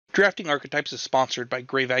Drafting Archetypes is sponsored by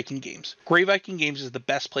Grey Viking Games. Grey Viking Games is the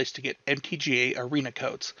best place to get MTGA arena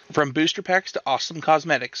codes. From booster packs to awesome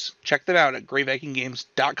cosmetics, check them out at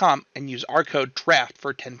greyvikinggames.com and use our code DRAFT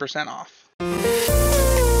for 10% off.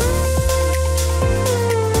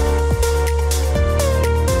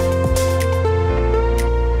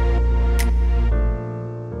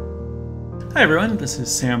 Hi everyone, this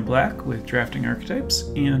is Sam Black with Drafting Archetypes,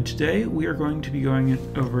 and today we are going to be going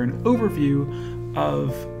over an overview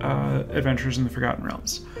of Adventures in the Forgotten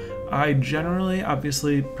Realms. I generally,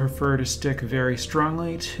 obviously, prefer to stick very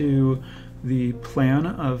strongly to the plan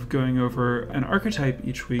of going over an archetype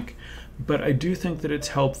each week, but I do think that it's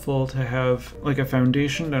helpful to have like a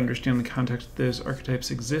foundation to understand the context that those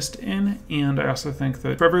archetypes exist in, and I also think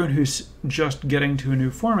that for everyone who's just getting to a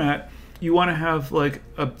new format, you want to have like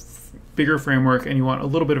a bigger framework and you want a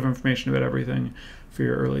little bit of information about everything for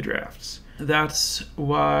your early drafts. That's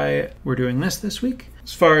why we're doing this week.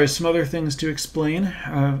 As far as some other things to explain,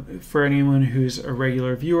 for anyone who's a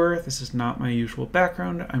regular viewer, this is not my usual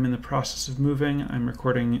background. I'm in the process of moving. I'm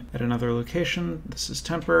recording at another location. This is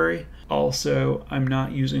temporary. Also, I'm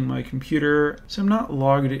not using my computer, so I'm not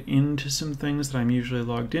logged into some things that I'm usually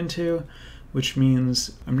logged into, which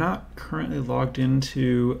means I'm not currently logged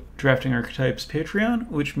into Drafting Archetypes Patreon,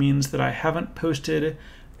 which means that I haven't posted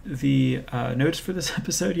the notes for this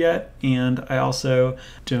episode yet, and I also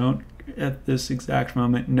don't, at this exact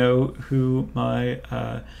moment, know who my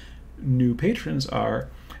new patrons are.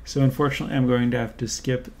 So unfortunately, I'm going to have to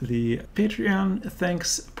skip the Patreon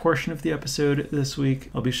thanks portion of the episode this week.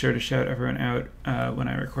 I'll be sure to shout everyone out when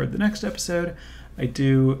I record the next episode. I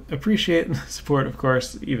do appreciate the support, of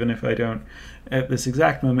course, even if I don't at this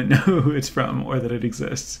exact moment know who it's from or that it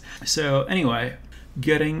exists. So anyway,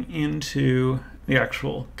 getting into the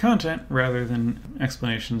actual content rather than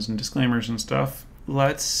explanations and disclaimers and stuff,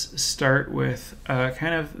 let's start with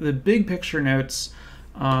kind of the big picture notes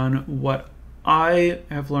on what I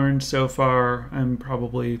have learned so far. I'm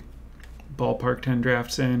probably ballpark 10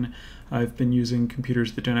 drafts in. I've been using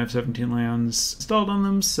computers that don't have 17 lands installed on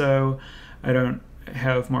them, so I don't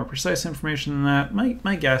have more precise information than that.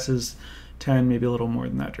 My guess is 10, maybe a little more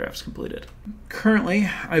than that, drafts completed. Currently,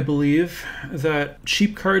 I believe that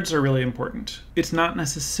cheap cards are really important. It's not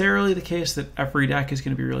necessarily the case that every deck is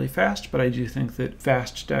going to be really fast, but I do think that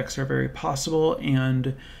fast decks are very possible,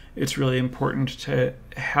 and it's really important to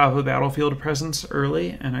have a battlefield presence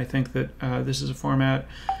early, and I think that this is a format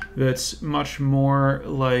that's much more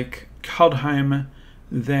like Kaldheim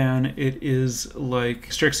than it is like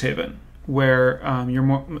Strixhaven, where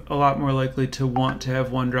you're a lot more likely to want to have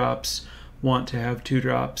 1-drops, want to have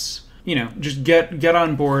 2-drops, just get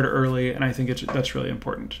on board early, and I think that's really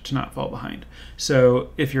important to not fall behind. So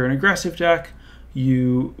if you're an aggressive deck,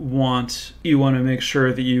 you want to make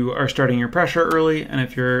sure that you are starting your pressure early, and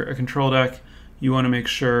if you're a control deck, you want to make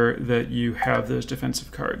sure that you have those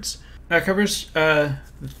defensive cards. That covers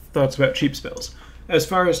thoughts about cheap spells. As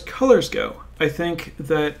far as colors go, I think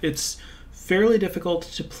that it's fairly difficult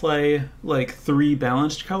to play like 3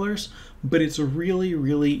 balanced colors, but it's really,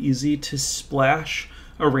 really easy to splash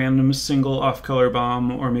a random single off-color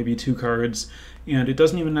bomb or maybe 2 cards, and it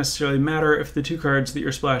doesn't even necessarily matter if the 2 cards that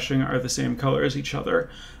you're splashing are the same color as each other,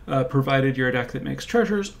 provided you're a deck that makes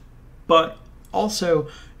treasures. But also,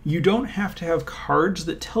 you don't have to have cards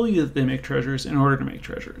that tell you that they make treasures in order to make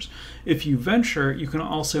treasures. If you venture, you can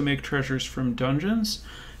also make treasures from dungeons,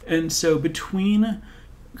 and so between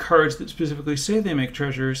cards that specifically say they make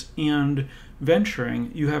treasures and venturing,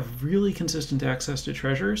 you have really consistent access to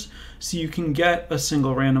treasures, so you can get a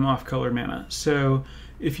single random off-color mana. So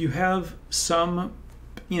if you have some,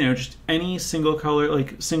 just any single color,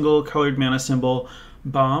 like single colored mana symbol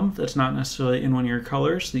bomb that's not necessarily in one of your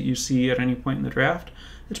colors that you see at any point in the draft,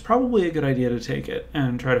 it's probably a good idea to take it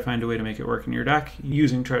and try to find a way to make it work in your deck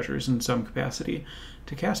using treasures in some capacity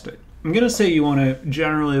to cast it. I'm going to say you want to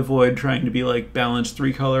generally avoid trying to be like balanced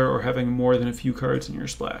 3-color or having more than a few cards in your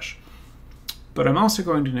splash. But I'm also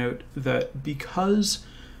going to note that because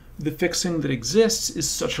the fixing that exists is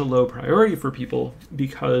such a low priority for people,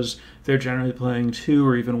 because they're generally playing 2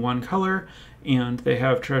 or even 1 color, and they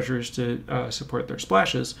have treasures to support their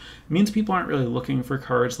splashes, means people aren't really looking for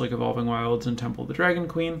cards like Evolving Wilds and Temple of the Dragon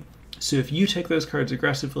Queen. So if you take those cards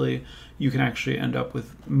aggressively, you can actually end up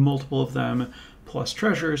with multiple of them plus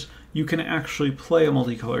treasures. You can actually play a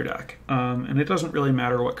multicolor deck, and it doesn't really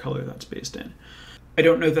matter what color that's based in. I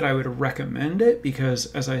don't know that I would recommend it because,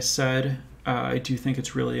 as I said, I do think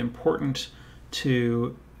it's really important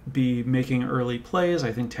to be making early plays.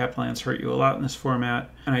 I think tap lands hurt you a lot in this format,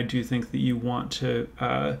 and I do think that you want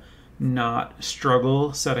to not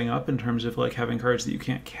struggle setting up in terms of like having cards that you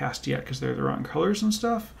can't cast yet because they're the wrong colors and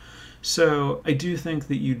stuff. So I do think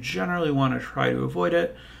that you generally want to try to avoid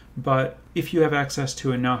it, but if you have access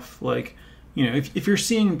to enough, like, you know, if you're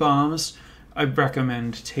seeing bombs, I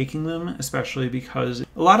recommend taking them, especially because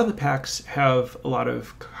a lot of the packs have a lot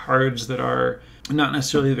of cards that are not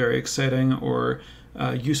necessarily very exciting or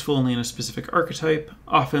useful only in a specific archetype.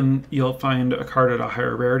 Often you'll find a card at a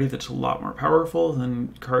higher rarity that's a lot more powerful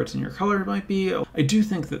than cards in your color might be. I do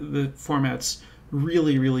think that the format's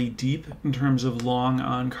really, really deep in terms of long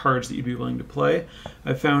on cards that you'd be willing to play.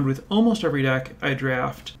 I've found with almost every deck I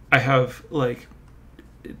draft, I have like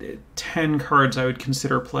 10 cards I would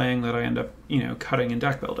consider playing that I end up, you know, cutting in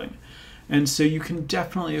deck building. And so you can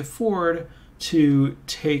definitely afford to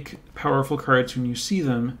take powerful cards when you see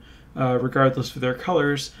them, regardless of their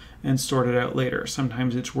colors, and sort it out later.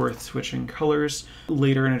 Sometimes it's worth switching colors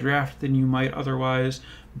later in a draft than you might otherwise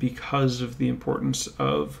because of the importance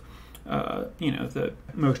of you know, the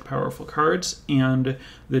most powerful cards and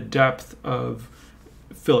the depth of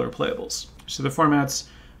filler playables. So the format's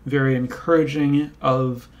very encouraging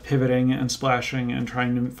of pivoting and splashing and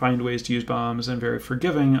trying to find ways to use bombs, and very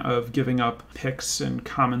forgiving of giving up picks and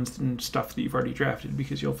commons and stuff that you've already drafted,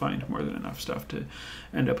 because you'll find more than enough stuff to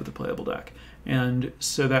end up with a playable deck. And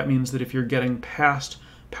so that means that if you're getting past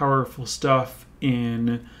powerful stuff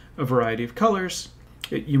in a variety of colors,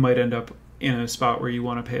 you might end up in a spot where you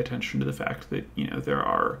want to pay attention to the fact that, you know, there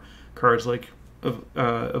are cards like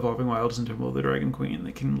Evolving Wilds and Temple of the Dragon Queen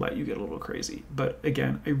that can let you get a little crazy. But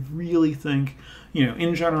again, I really think, you know,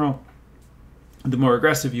 in general, the more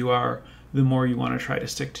aggressive you are, the more you want to try to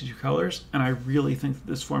stick to two colors. And I really think that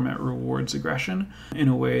this format rewards aggression in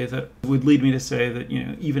a way that would lead me to say that, you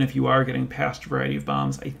know, even if you are getting past a variety of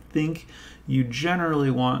bombs, I think you generally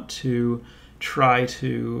want to try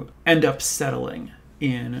to end up settling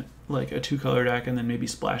in like a two-color deck and then maybe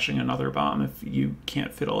splashing another bomb if you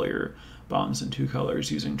can't fit all your bombs in two colors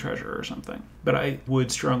using treasure or something. But I would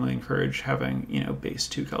strongly encourage having, you know, base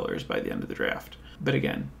two colors by the end of the draft. But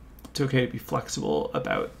again, it's okay to be flexible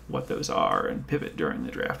about what those are and pivot during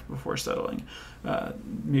the draft before settling,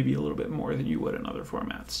 maybe a little bit more than you would in other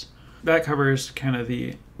formats. That covers kind of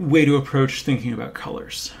the way to approach thinking about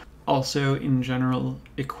colors. Also, in general,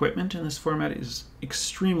 equipment in this format is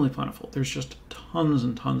extremely plentiful. There's just tons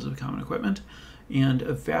and tons of common equipment, and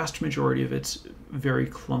a vast majority of it's very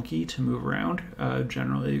clunky to move around.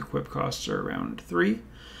 Generally, equip costs are around 3.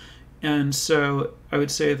 And so I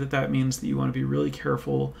would say that that means that you want to be really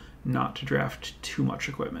careful not to draft too much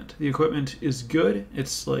equipment. The equipment is good.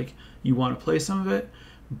 It's like you want to play some of it,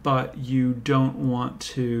 but you don't want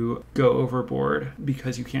to go overboard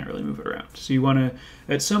because you can't really move it around. So you want to,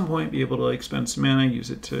 at some point, be able to like spend some mana, use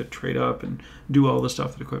it to trade up and do all the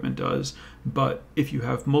stuff that equipment does. But if you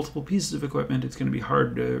have multiple pieces of equipment, it's going to be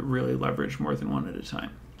hard to really leverage more than one at a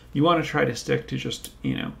time. You want to try to stick to just,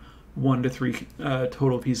 you know, 1 to 3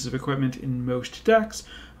 total pieces of equipment in most decks.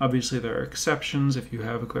 Obviously, there are exceptions if you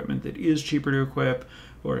have equipment that is cheaper to equip,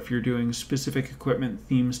 or if you're doing specific equipment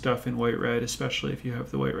theme stuff in white-red, especially if you have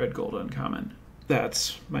the white-red gold uncommon.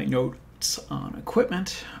 That's my notes on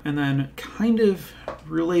equipment. And then kind of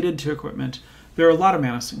related to equipment, there are a lot of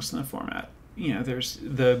mana sinks in the format. You know, there's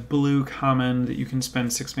the blue common that you can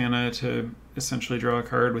spend 6 mana to essentially draw a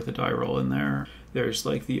card with a die roll in there. There's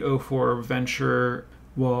like the 0/4 Venture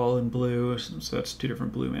wall in blue, so that's 2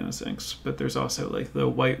 different blue mana sinks. But there's also like the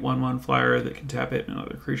white 1/1 flyer that can tap it and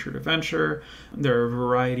another creature to venture. There are a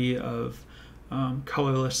variety of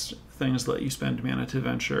colorless things that let you spend mana to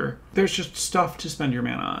venture. There's just stuff to spend your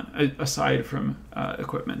mana on aside from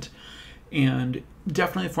equipment. And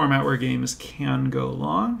definitely a format where games can go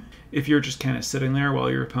long. If you're just kind of sitting there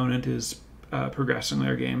while your opponent is progressing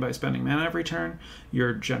their game by spending mana every turn,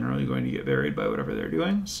 you're generally going to get varied by whatever they're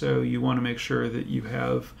doing. So you want to make sure that you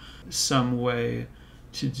have some way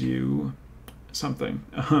to do something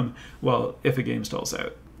well, if a game stalls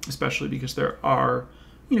out, especially because there are,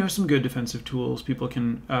 you know, some good defensive tools people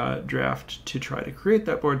can draft to try to create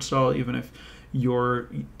that board stall, even if your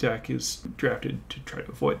deck is drafted to try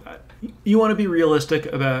to avoid that. You want to be realistic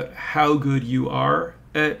about how good you are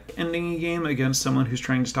at ending a game against someone who's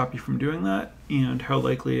trying to stop you from doing that, and how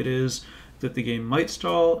likely it is that the game might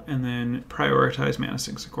stall, and then prioritize mana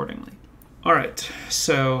sinks accordingly. Alright,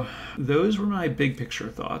 so those were my big picture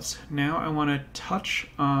thoughts. Now I want to touch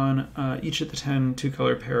on each of the 10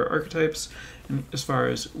 two-color pair archetypes, and as far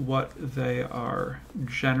as what they are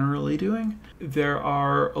generally doing. There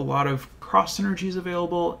are a lot of cross synergies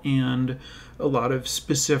available and a lot of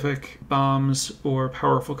specific bombs or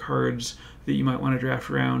powerful cards that you might want to draft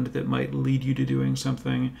around that might lead you to doing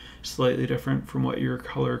something slightly different from what your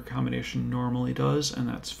color combination normally does, and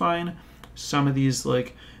that's fine. Some of these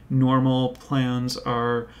normal plans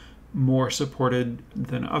are more supported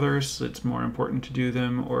than others, so it's more important to do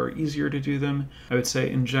them or easier to do them. I would say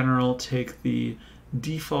in general, take the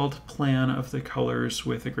default plan of the colors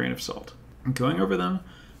with a grain of salt. Going over them,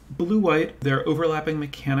 blue-white, their overlapping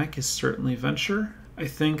mechanic is certainly Venture. I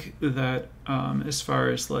think that as far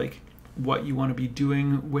as what you want to be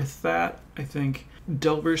doing with that, I think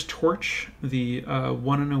Delver's Torch, the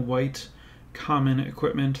 1 and a white common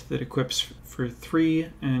equipment that equips for 3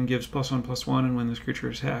 and gives +1/+1, and when this creature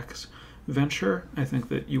attacks, Venture. I think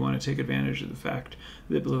that you want to take advantage of the fact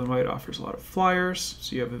that blue and white offers a lot of flyers,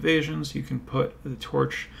 so you have evasions. You can put the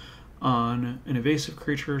torch on an evasive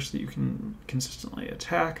creature so that you can consistently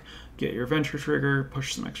attack, get your Venture trigger,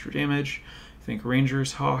 push some extra damage. I think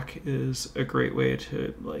Ranger's Hawk is a great way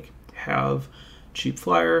to have cheap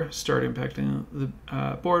flyer, start impacting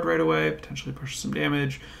the board right away, potentially push some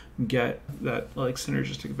damage, get that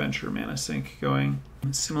synergistic Venture mana sink going.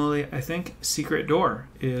 And similarly, I think Secret Door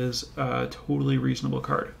is a totally reasonable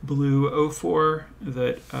card. Blue 04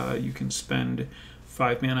 that you can spend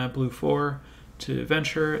 5 mana, blue 4 to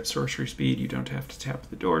Venture at sorcery speed. You don't have to tap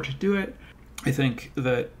the door to do it. I think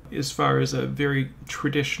that as far as a very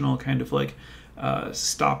traditional kind of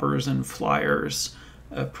stoppers and flyers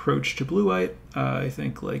approach to blue-white, I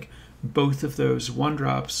think both of those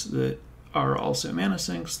 1-drops that are also mana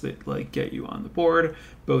sinks that get you on the board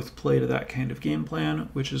both play to that kind of game plan,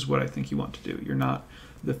 which is what I think you want to do. You're not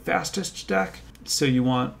the fastest deck, so you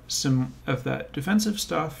want some of that defensive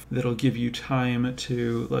stuff that'll give you time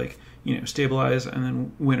to stabilize and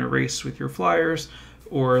then win a race with your flyers,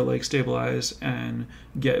 or stabilize and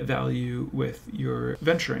get value with your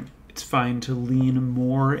venturing. It's fine to lean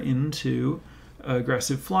more into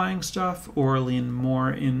aggressive flying stuff, or lean more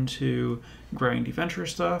into grindy Venture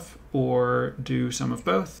stuff, or do some of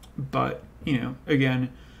both. But, again,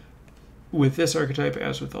 with this archetype,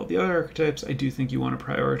 as with all the other archetypes, I do think you want to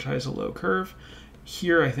prioritize a low curve.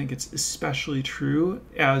 Here, I think it's especially true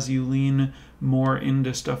as you lean more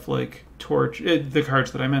into stuff like Torch, the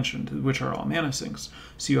cards that I mentioned, which are all mana sinks.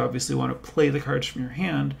 So you obviously want to play the cards from your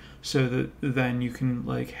hand so that then you can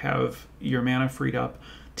have your mana freed up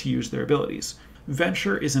to use their abilities.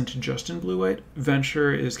 Venture isn't just in blue-white.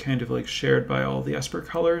 Venture is kind of shared by all the Esper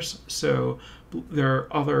colors, so there are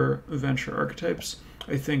other Venture archetypes.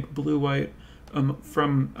 I think blue-white, among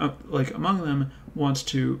them, wants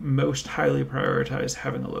to most highly prioritize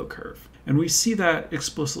having a low curve. And we see that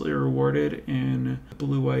explicitly rewarded in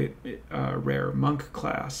blue-white rare monk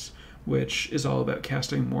class, which is all about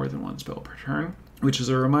casting more than 1 spell per turn, which is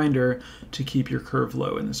a reminder to keep your curve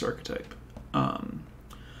low in this archetype.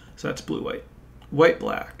 So that's blue-white.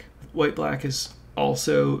 White-black. White-black is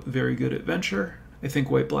also very good at Venture. I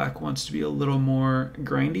think white-black wants to be a little more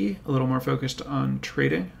grindy, a little more focused on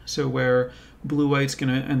trading. So where blue-white's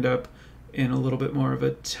going to end up in a little bit more of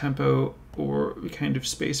a tempo or kind of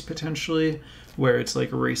space potentially, where it's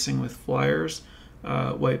racing with flyers,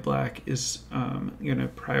 white-black is going to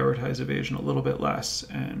prioritize evasion a little bit less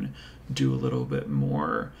and do a little bit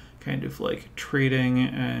more kind of trading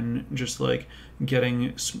and just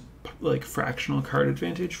getting fractional card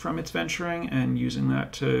advantage from its venturing and using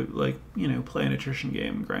that to play an attrition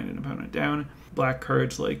game, grind an opponent down. Black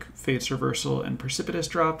cards like Fate's Reversal and Precipitous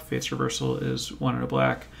Drop. Fate's Reversal is 1 and a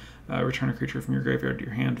black. Return a creature from your graveyard to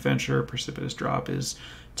your hand, Venture. Precipitous Drop is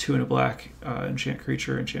 2 and a black, enchant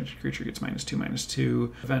creature. Enchanted creature gets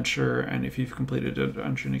 -2/-2, Venture, and if you've completed a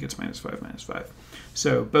dungeon, it gets -5/-5.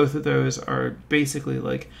 So both of those are basically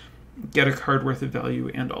get a card worth of value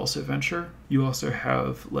and also Venture. You also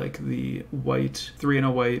have the white 3 and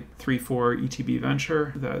a white 3/4 ETB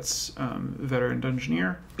Venture. That's Veteran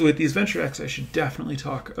Dungeoneer. With these Venture decks, I should definitely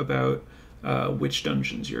talk about which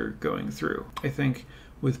dungeons you're going through. I think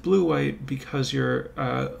with blue-white, because you're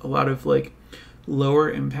a lot of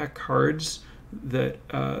lower impact cards that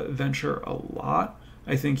venture a lot,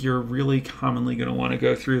 I think you're really commonly going to want to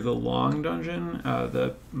go through the long dungeon,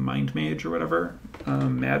 the Mind Mage or whatever,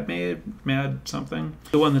 Mad something.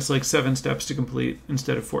 The one that's 7 steps to complete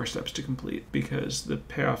instead of 4 steps to complete, because the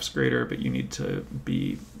payoff's greater, but you need to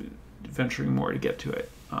be venturing more to get to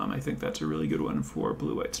it. I think that's a really good one for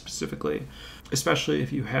blue-white specifically, especially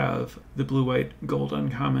if you have the blue-white gold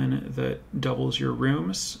uncommon that doubles your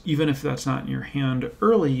rooms. Even if that's not in your hand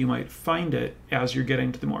early, you might find it as you're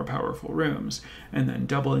getting to the more powerful rooms, and then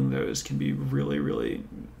doubling those can be really, really,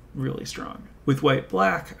 really strong. With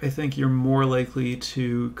white-black, I think you're more likely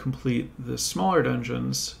to complete the smaller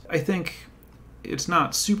dungeons. I think it's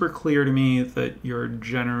not super clear to me that you're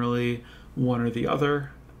generally one or the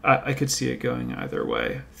other. I could see it going either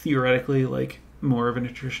way. Theoretically, like, more of an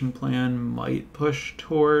attrition plan might push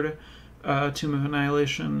toward Tomb of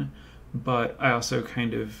Annihilation, but I also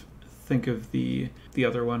kind of think of the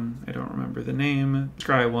other one, I don't remember the name,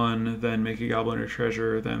 scry one, then make a goblin or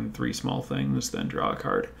treasure, then 3 small things, then draw a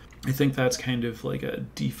card. I think that's kind of like a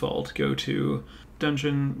default go-to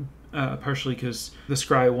dungeon, partially because the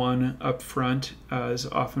scry one up front is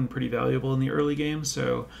often pretty valuable in the early game,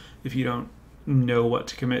 so if you don't know what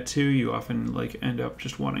to commit to, you often like end up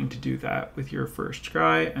just wanting to do that with your first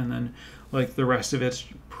scry, and then like the rest of it's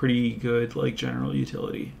pretty good like general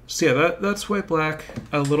utility. So yeah, that's white black.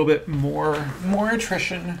 A little bit more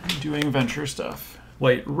attrition doing adventure stuff.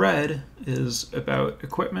 White red is about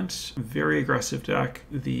equipment, very aggressive deck.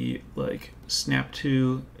 The like snap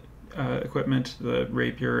to equipment, the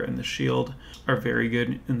rapier and the shield are very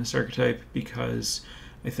good in this archetype because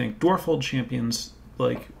I think Dwarfold champions,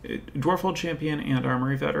 like Dwarfold Champion and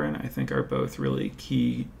Armory Veteran, I think are both really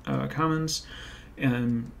key commons,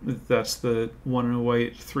 and that's the 1 in a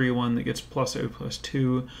white 3/1 that gets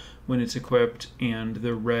 +0/+2 when it's equipped, and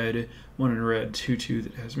the red 1 in a red 2/2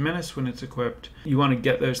 that has Menace when it's equipped. You want to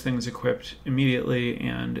get those things equipped immediately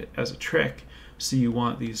and as a trick, so you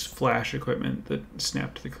want these flash equipment that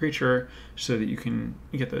snap to the creature so that you can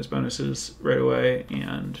get those bonuses right away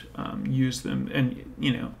and use them, and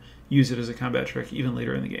use it as a combat trick even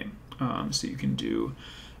later in the game. So you can do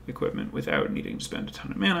equipment without needing to spend a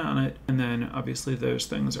ton of mana on it. And then obviously those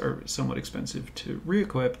things are somewhat expensive to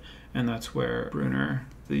re-equip, and that's where Bruenor,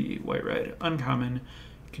 the white-red uncommon,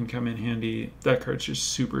 can come in handy. That card's just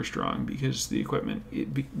super strong because the equipment,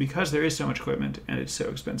 because there is so much equipment and it's so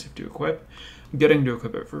expensive to equip, getting to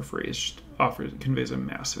equip it for free conveys a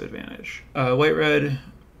massive advantage. White-red,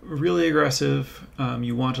 really aggressive.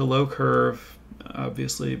 You want a low curve,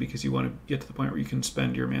 obviously, because you want to get to the point where you can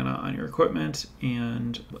spend your mana on your equipment,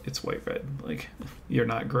 and it's white-red. Like, you're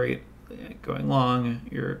not great going long,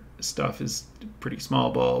 your stuff is pretty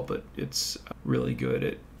small ball, but it's really good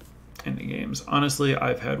at ending games. Honestly,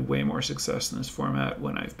 I've had way more success in this format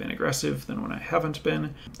when I've been aggressive than when I haven't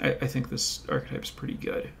been. I think this archetype's pretty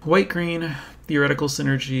good. White-green, theoretical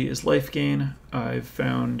synergy is life gain. I've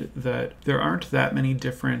found that there aren't that many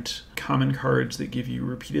different common cards that give you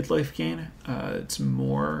repeated life gain. It's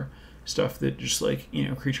more stuff that just like,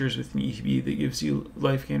 creatures with an ETB that gives you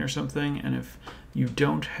life gain or something, and if you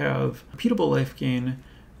don't have repeatable life gain,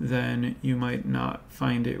 then you might not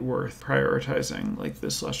find it worth prioritizing, like the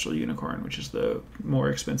Celestial Unicorn, which is the more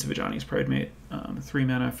expensive Ajani's Pridemate. 3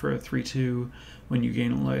 mana for a 3/2. When you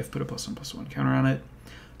gain a life, put a +1/+1 counter on it.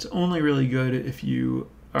 It's only really good if you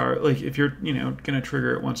are, like, if you're, going to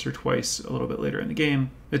trigger it once or twice a little bit later in the game.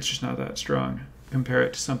 It's just not that strong. Compare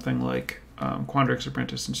it to something like Quandrix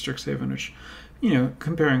Apprentice and Strixhaven, which,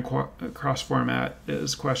 comparing cross-format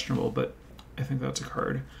is questionable, but I think that's a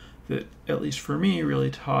card that, at least for me, really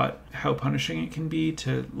taught how punishing it can be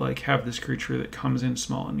to like have this creature that comes in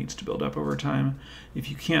small and needs to build up over time. If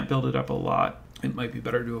you can't build it up a lot, it might be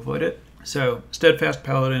better to avoid it. So Steadfast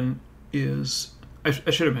Paladin is, I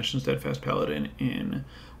should have mentioned Steadfast Paladin in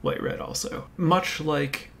white-red also. Much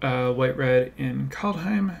like white-red in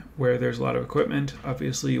Kaldheim, where there's a lot of equipment,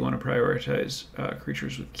 obviously you want to prioritize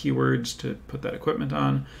creatures with keywords to put that equipment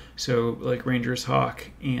on. So like Ranger's Hawk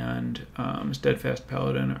and Steadfast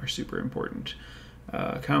Paladin are super important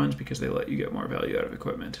commons because they let you get more value out of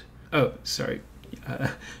equipment. Oh, sorry.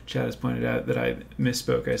 Chad has pointed out that I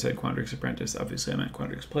misspoke. I said Quandrix Apprentice. Obviously I meant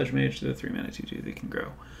Quandrix Pledgemage, the 3 mana 2/2 that can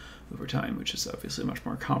grow over time, which is obviously much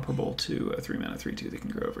more comparable to a 3 mana 3/2 that can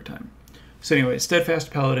grow over time. So anyway,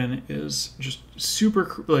 Steadfast Paladin is just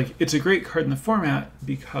super, like, it's a great card in the format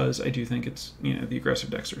because I do think it's, the aggressive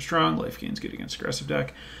decks are strong, life gain's good against aggressive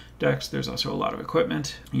decks. There's also a lot of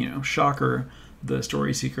equipment, Shocker, the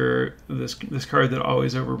Story Seeker, this card that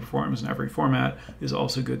always overperforms in every format, is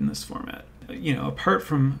also good in this format. Apart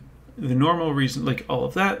from the normal reason, like all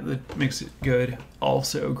of that makes it good,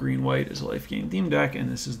 also green-white is a life gain theme deck, and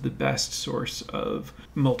this is the best source of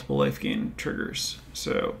multiple life gain triggers.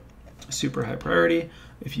 So super high priority.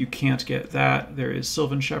 If you can't get that, there is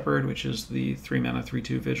Sylvan Shepherd, which is the 3-mana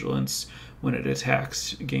 3/2 vigilance. When it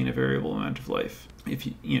attacks, gain a variable amount of life. If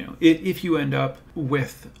you end up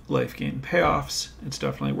with life gain payoffs, it's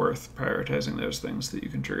definitely worth prioritizing those things that you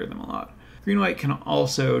can trigger them a lot. Green-white can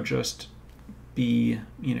also just be,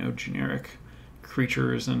 generic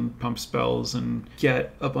creatures and pump spells and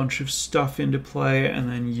get a bunch of stuff into play and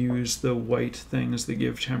then use the white things that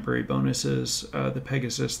give temporary bonuses, the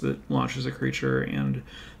Pegasus that launches a creature and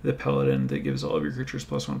the Paladin that gives all of your creatures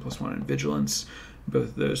 +1/+1 in vigilance. Both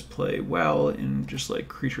of those play well in just like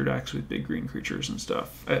creature decks with big green creatures and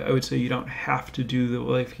stuff. I would say you don't have to do the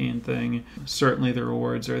life gain thing. Certainly the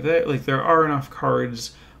rewards are there. Like, there are enough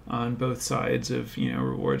cards on both sides of,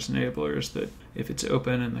 rewards and enablers that if it's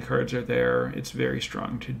open and the cards are there, it's very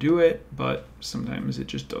strong to do it, but sometimes it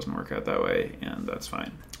just doesn't work out that way, and that's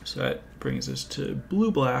fine. So that brings us to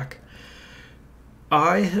blue-black.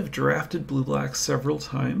 I have drafted blue-black several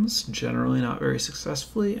times, generally not very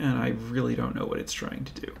successfully, and I really don't know what it's trying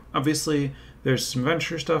to do. Obviously, there's some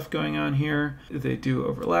venture stuff going on here. They do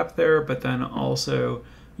overlap there, but then also,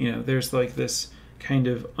 there's like this kind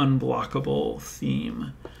of unblockable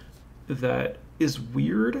theme that is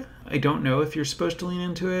weird. I don't know if you're supposed to lean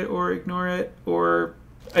into it or ignore it, or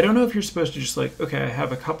I don't know if you're supposed to just like, okay, I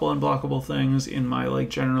have a couple unblockable things in my like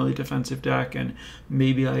generally defensive deck, and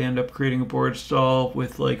maybe I end up creating a board stall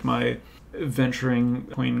with like my venturing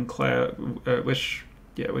coin Wish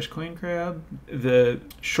Coin Crab, the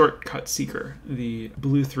Shortcut Seeker, the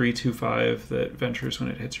blue 3/2/5 that ventures when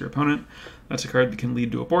it hits your opponent. That's a card that can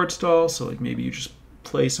lead to a board stall, so like maybe you just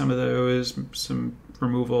play some of those, some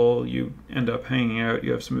removal, you end up hanging out,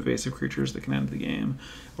 you have some evasive creatures that can end the game.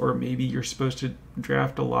 Or maybe you're supposed to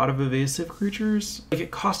draft a lot of evasive creatures. Like, it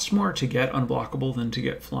costs more to get unblockable than to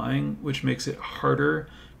get flying, which makes it harder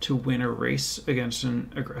to win a race against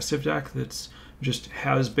an aggressive deck that's just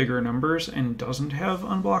has bigger numbers and doesn't have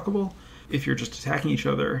unblockable. If you're just attacking each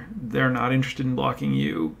other, they're not interested in blocking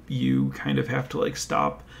you. You kind of have to like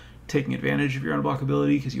stop taking advantage of your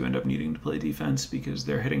unblockability because you end up needing to play defense because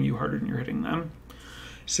they're hitting you harder than you're hitting them.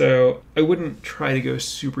 So I wouldn't try to go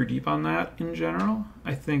super deep on that in general.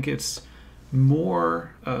 I think it's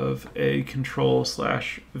more of a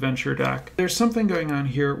control/venture deck. There's something going on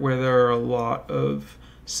here where there are a lot of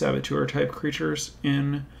saboteur type creatures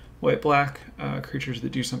in white-black, creatures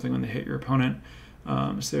that do something when they hit your opponent.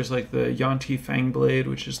 So there's like the Yuan-Ti Fangblade,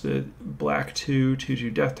 which is the black 2/2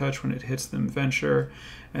 death touch when it hits them venture.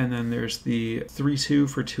 And then there's the 3/2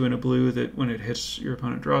 for 2 and a blue that when it hits your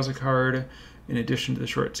opponent draws a card, in addition to the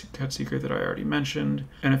Shortcut Seeker that I already mentioned,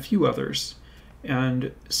 and a few others.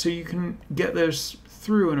 And so you can get those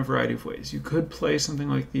through in a variety of ways. You could play something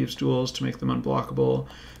like Thieves' Duels to make them unblockable.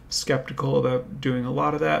 Skeptical about doing a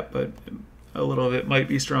lot of that, but a little of it might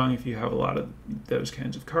be strong if you have a lot of those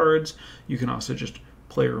kinds of cards. You can also just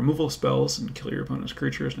play removal spells and kill your opponent's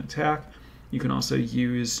creatures and attack. You can also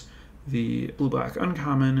use the blue-black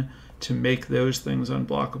uncommon to make those things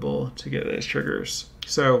unblockable to get those triggers.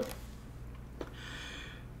 So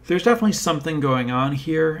there's definitely something going on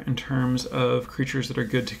here in terms of creatures that are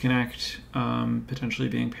good to connect, potentially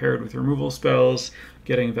being paired with removal spells,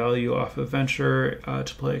 getting value off of venture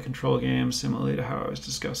to play a control game, similarly to how I was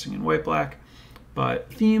discussing in white-black.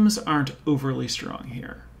 But themes aren't overly strong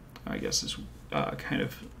here, I guess is kind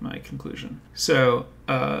of my conclusion. So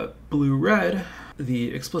blue-red,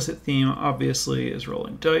 the explicit theme obviously is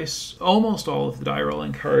rolling dice. Almost all of the die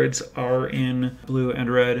rolling cards are in blue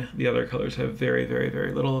and red. The other colors have very, very,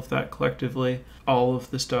 very little of that collectively. All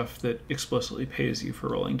of the stuff that explicitly pays you for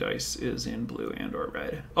rolling dice is in blue and or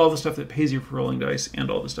red. All the stuff that pays you for rolling dice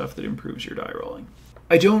and all the stuff that improves your die rolling.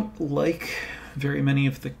 I don't like very many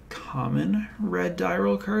of the common red die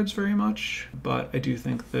roll cards very much, but I do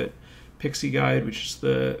think that Pixie Guide, which is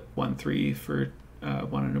the 1/3 for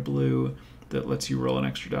 1 and a blue that lets you roll an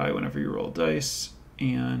extra die whenever you roll dice,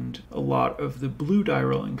 and a lot of the blue die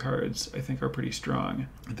rolling cards I think are pretty strong.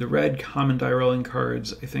 The red common die rolling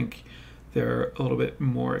cards, I think they're a little bit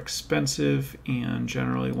more expensive and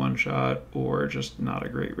generally one shot or just not a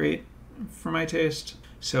great rate for my taste.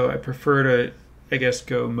 So I prefer to, I guess,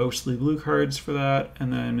 go mostly blue cards for that,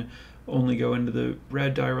 and then only go into the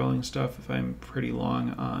red die rolling stuff if I'm pretty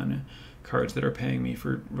long on cards that are paying me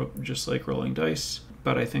for just like rolling dice.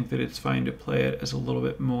 But I think that it's fine to play it as a little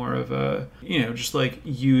bit more of a, just like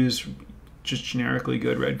use just generically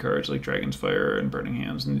good red cards like Dragon's Fire and Burning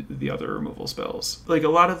Hands and the other removal spells. Like a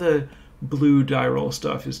lot of the blue die roll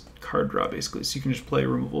stuff is card draw basically, so you can just play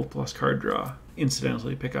removal plus card draw,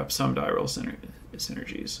 incidentally pick up some die roll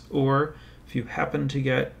synergies. Or if you happen to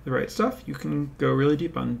get the right stuff, you can go really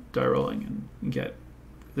deep on die rolling and get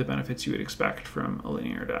the benefits you would expect from a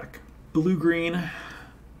linear deck. Blue-green,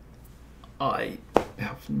 I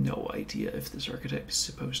have no idea if this archetype is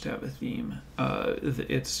supposed to have a theme.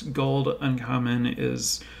 Its gold uncommon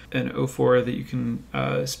is an 0/4 that you can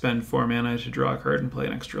spend 4 mana to draw a card and play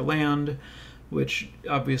an extra land, which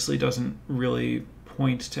obviously doesn't really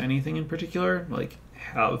point to anything in particular, like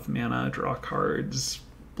have mana, draw cards,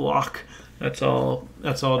 block. That's all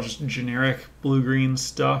just generic blue-green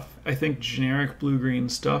stuff. I think generic blue-green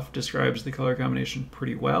stuff describes the color combination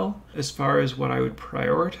pretty well. As far as what I would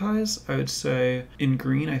prioritize, I would say in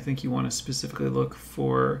green, I think you want to specifically look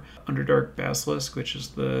for Underdark Basilisk, which is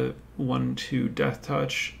the 1/2 Death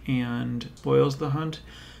Touch and Spoils the Hunt,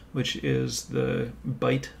 which is the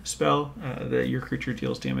bite spell that your creature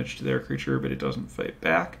deals damage to their creature, but it doesn't fight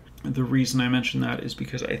back. The reason I mention that is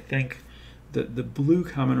because I think that the blue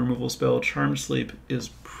common removal spell, Charmed Sleep, is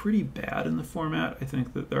pretty bad in the format. I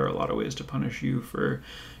think that there are a lot of ways to punish you for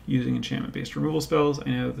using enchantment-based removal spells. I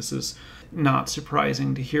know this is not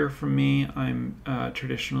surprising to hear from me. I'm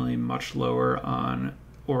traditionally much lower on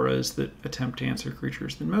auras that attempt to answer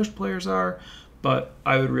creatures than most players are, but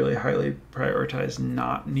I would really highly prioritize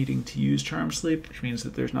not needing to use Charmed Sleep, which means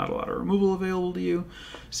that there's not a lot of removal available to you.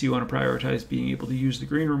 So you want to prioritize being able to use the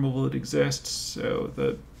green removal that exists. So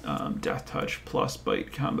the Death Touch plus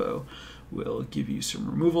Bite combo will give you some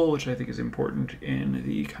removal, which I think is important in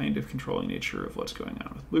the kind of controlling nature of what's going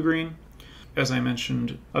on with blue-green. As I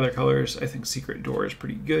mentioned, other colors, I think Secret Door is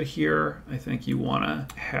pretty good here. I think you want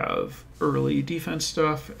to have early defense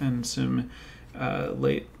stuff and some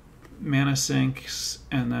late mana sinks,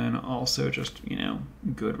 and then also just,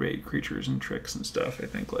 good raid creatures and tricks and stuff. I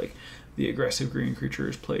think like the aggressive green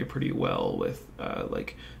creatures play pretty well with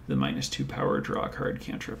like the -2 power draw card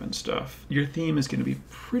cantrip and stuff. Your theme is going to be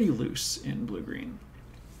pretty loose in blue-green.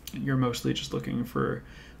 You're mostly just looking for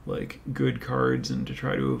like good cards and to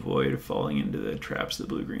try to avoid falling into the traps that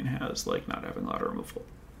blue-green has, like not having a lot of removal.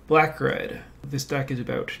 Black-red. This deck is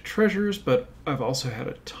about treasures, but I've also had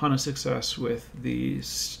a ton of success with the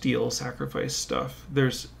steel sacrifice stuff.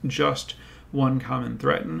 There's just one common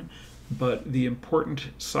threaten, but the important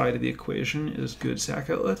side of the equation is good sack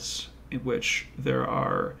outlets, in which there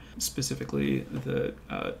are specifically the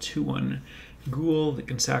 2/1 Ghoul that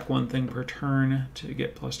can sack one thing per turn to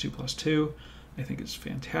get +2/+2. I think is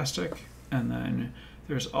fantastic. And then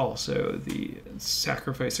there's also the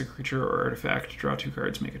sacrifice a creature or artifact, draw 2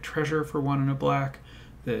 cards, make a treasure for 1 and a black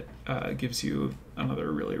that gives you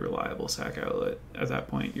another really reliable sack outlet. At that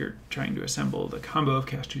point, you're trying to assemble the combo of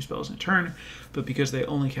cast 2 spells in a turn, but because they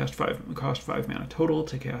only cost 5 mana total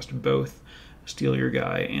to cast both Steal Your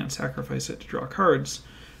Guy and Sacrifice It to draw cards,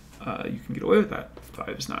 you can get away with that.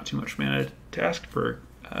 5 is not too much mana to ask for.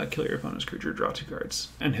 Kill your opponent's creature, draw 2 cards,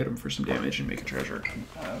 and hit them for some damage and make a treasure.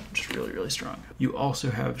 Just really, really strong. You also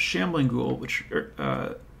have Shambling Ghoul, which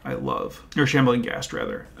I love. Or Shambling Ghast,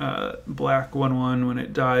 rather. Black 1/1, when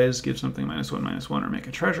it dies, give something -1/-1 or make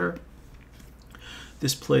a treasure.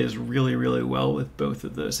 This plays really, really well with both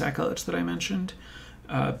of the sack outlets that I mentioned,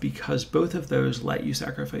 because both of those let you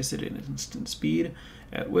sacrifice it in instant speed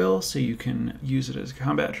at will, so you can use it as a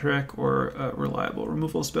combat trick or a reliable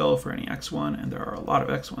removal spell for any X1, and there are a lot of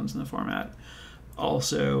X1s in the format.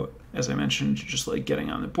 Also, as I mentioned, just like getting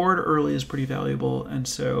on the board early is pretty valuable, and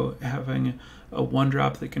so having a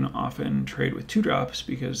 1-drop that can often trade with 2-drops,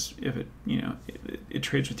 because if it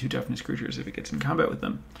trades with 2 toughness creatures if it gets in combat with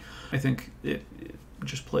them. I think it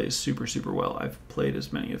just plays super, super well.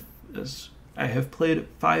 I have played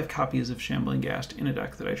 5 copies of Shambling Ghast in a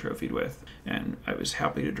deck that I trophied with, and I was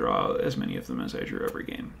happy to draw as many of them as I drew every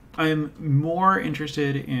game. I am more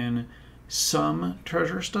interested in some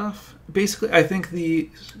treasure stuff. Basically, I think the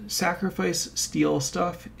sacrifice steal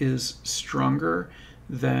stuff is stronger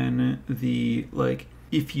than the,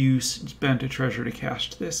 if you spent a treasure to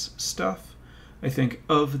cast this stuff. I think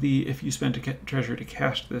of the, if you spent a treasure to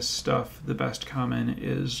cast this stuff, the best common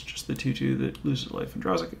is just the 2/2 that loses life and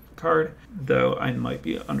draws a card, though I might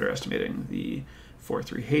be underestimating the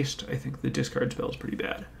 4/3 haste. I think the discard spell is pretty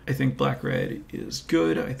bad. I think black-red is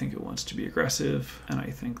good. I think it wants to be aggressive, and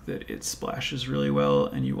I think that it splashes really well,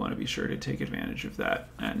 and you want to be sure to take advantage of that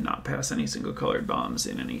and not pass any single colored bombs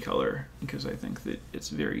in any color, because I think that it's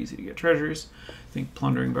very easy to get treasures. I think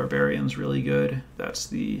Plundering Barbarian's really good. That's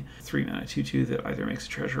the 3-mana 2/2 that either makes a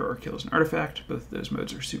treasure or kills an artifact. Both of those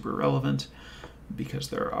modes are super relevant because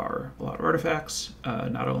there are a lot of artifacts,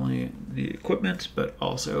 not only the equipment, but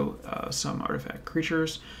also some artifact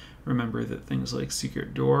creatures. Remember that things like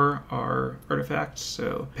Secret Door are artifacts,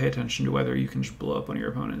 so pay attention to whether you can just blow up one of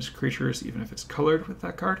your opponent's creatures, even if it's colored with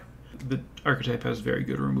that card. The archetype has very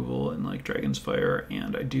good removal in like Dragon's Fire,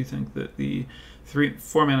 and I do think that the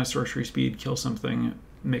 4 mana sorcery speed, kill something,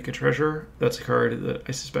 make a treasure. That's a card that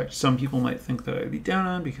I suspect some people might think that I'd be down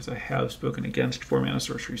on because I have spoken against 4 mana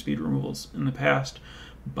sorcery speed removals in the past,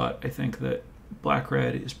 but I think that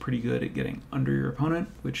black-red is pretty good at getting under your opponent,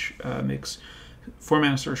 which makes 4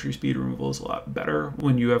 mana sorcery speed removal is a lot better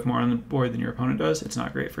when you have more on the board than your opponent does. It's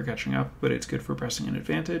not great for catching up, but it's good for pressing an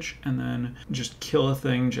advantage. And then just kill a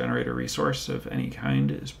thing, generate a resource of any kind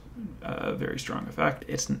is a very strong effect.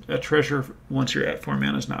 It's a treasure once you're at 4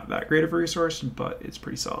 mana is not that great of a resource, but it's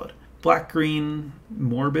pretty solid. Black-green,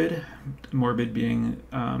 Morbid. Morbid being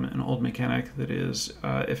an old mechanic that is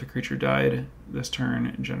if a creature died this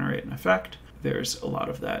turn, generate an effect. There's a lot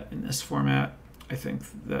of that in this format. I think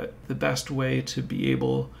that the best way to be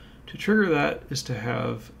able to trigger that is to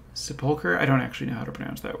have Sepulcher. I don't actually know how to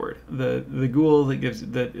pronounce that word. The ghoul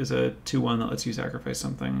that is a 2/1 that lets you sacrifice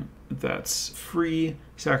something that's free.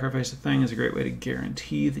 Sacrifice a thing is a great way to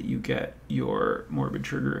guarantee that you get your Morbid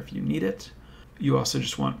trigger if you need it. You also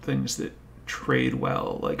just want things that trade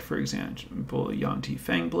well, like for example, Yuan-Ti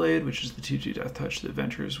Fangblade, which is the 2/2 death touch that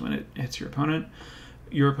ventures when it hits your opponent.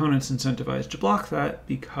 Your opponent's incentivized to block that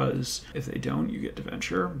because if they don't, you get to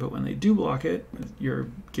venture. But when they do block it, you're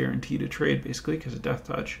guaranteed a trade basically because of death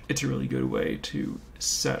touch. It's a really good way to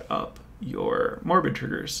set up your Morbid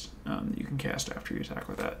triggers that you can cast after you attack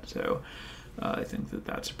with that. So I think that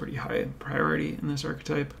that's a pretty high priority in this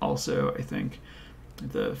archetype. Also, I think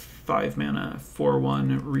the 5 mana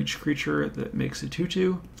 4/1 reach creature that makes a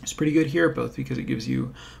 2/2 is pretty good here, both because it gives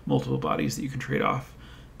you multiple bodies that you can trade off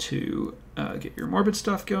to get your Morbid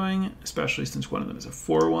stuff going, especially since one of them is a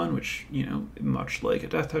 4/1, which, you know, much like a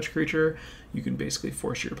Death Touch creature, you can basically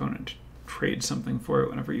force your opponent to trade something for it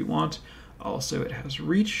whenever you want. Also, it has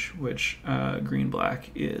Reach, which green-black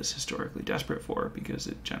is historically desperate for because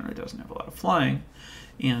it generally doesn't have a lot of flying,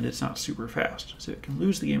 and it's not super fast. So it can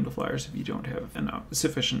lose the game to flyers if you don't have enough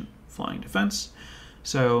sufficient flying defense.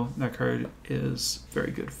 So that card is a very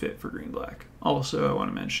good fit for green-black. Also, I want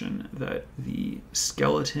to mention that the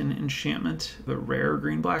Skeleton Enchantment, the rare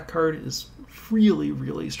green-black card, is really,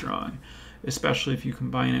 really strong, especially if you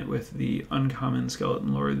combine it with the uncommon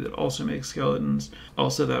Skeleton Lord that also makes skeletons.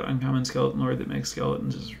 Also, that uncommon Skeleton Lord that makes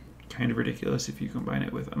skeletons is kind of ridiculous if you combine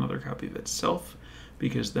it with another copy of itself,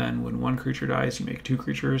 because then when one creature dies, you make 2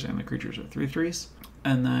 creatures, and the creatures are 3/3s.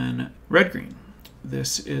 And then red-green.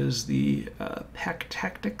 This is the Pack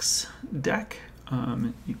Tactics deck.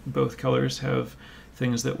 Both colors have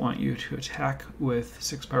things that want you to attack with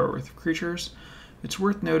 6 power worth of creatures. It's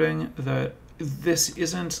worth noting that this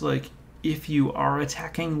isn't like if you are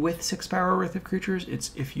attacking with 6 power worth of creatures,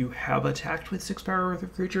 it's if you have attacked with 6 power worth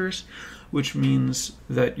of creatures, which means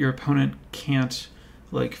that your opponent can't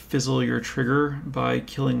like fizzle your trigger by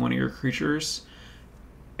killing one of your creatures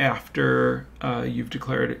after you've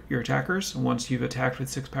declared your attackers. Once you've attacked with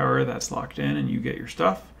 6 power, that's locked in and you get your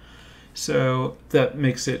stuff. So that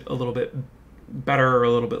makes it a little bit better or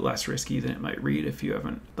a little bit less risky than it might read if you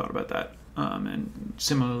haven't thought about that. And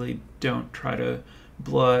similarly, don't try to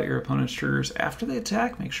blow out your opponent's triggers after they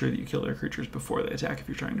attack. Make sure that you kill their creatures before they attack if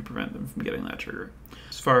you're trying to prevent them from getting that trigger.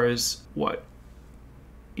 As far as what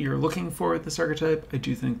you're looking for with this archetype, I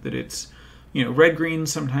do think that it's, you know, red-green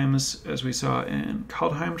sometimes, as we saw in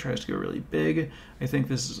Kaldheim, tries to go really big. I think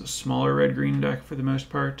this is a smaller red-green deck for the most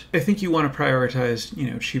part. I think you want to prioritize, you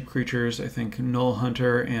know, cheap creatures. I think Null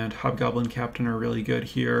Hunter and Hobgoblin Captain are really good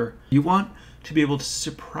here. You want to be able to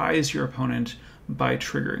surprise your opponent by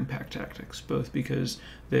triggering Pack Tactics, both because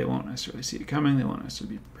they won't necessarily see it coming, they won't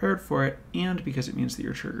necessarily be prepared for it, and because it means that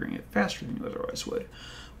you're triggering it faster than you otherwise would,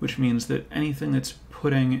 which means that anything that's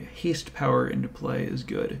putting haste power into play is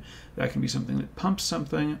good. That can be something that pumps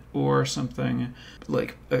something, or something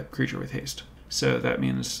like a creature with haste. So that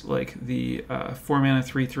means like the 4 mana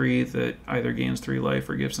 3/3 that either gains 3 life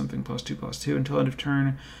or gives something +2/+2 until end of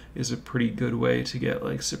turn is a pretty good way to get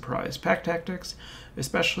like surprise Pack Tactics,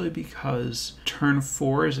 especially because turn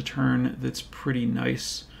 4 is a turn that's pretty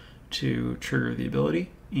nice to trigger the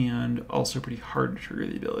ability and also pretty hard to trigger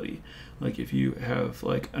the ability. Like if you have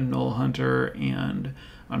like a Null Hunter and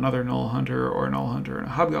another Null Hunter, or a Null Hunter and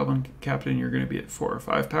a Hobgoblin Captain, you're going to be at 4 or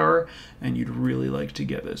 5 power, and you'd really like to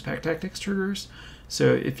get those Pack Tactics triggers.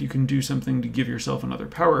 So if you can do something to give yourself another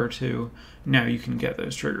power or 2, now you can get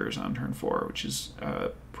those triggers on turn 4, which is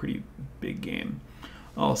a pretty big game.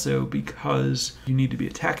 Also, because you need to be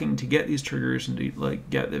attacking to get these triggers and to like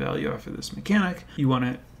get the value off of this mechanic, you want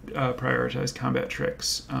to prioritize combat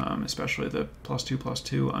tricks, especially the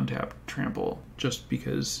 +2/+2 untapped trample, just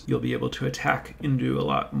because you'll be able to attack into a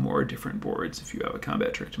lot more different boards if you have a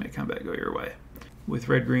combat trick to make combat go your way. with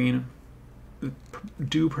red-green,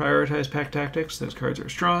 do prioritize pack tactics. Those cards are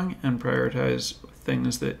strong, and prioritize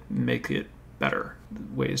things that make it better.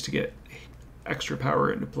 Ways to get extra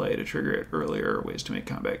power into play to trigger it earlier, ways to make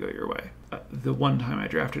combat go your way. The one time I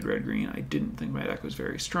drafted red-green, I didn't think my deck was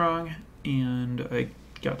very strong, and I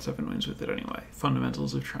got 7 wins with it anyway.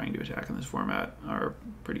 Fundamentals of trying to attack in this format are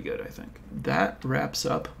pretty good, I think. That wraps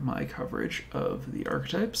up my coverage of the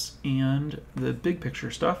archetypes and the big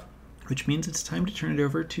picture stuff, which means it's time to turn it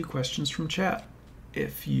over to questions from chat.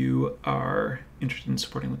 If you are interested in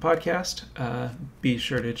supporting the podcast, be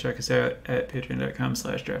sure to check us out at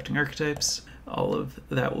patreon.com/draftingarchetypes. All of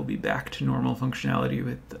that will be back to normal functionality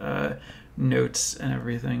with notes and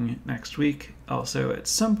everything next week. Also, at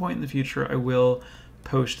some point in the future, I will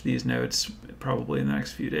post these notes probably in the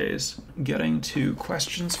next few days. Getting to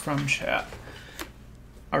questions from chat.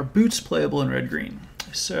 Are boots playable in red-green?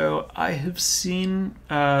 So I have seen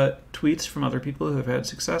tweets from other people who have had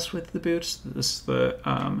success with the boots. This is the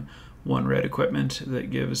 1 red equipment that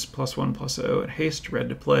gives +1/+0 and haste, red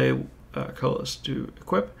to play, colorless to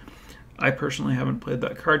equip. I personally haven't played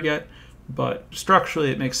that card yet, but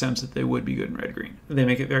structurally it makes sense that they would be good in red-green. They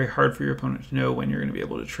make it very hard for your opponent to know when you're going to be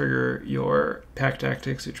able to trigger your pack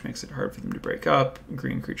tactics, which makes it hard for them to break up.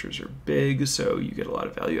 Green creatures are big, so you get a lot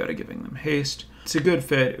of value out of giving them haste. It's a good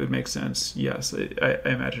fit. It would make sense. Yes, I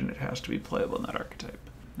imagine it has to be playable in that archetype.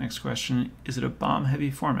 Next question, is it a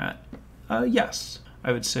bomb-heavy format? Yes.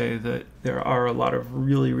 I would say that there are a lot of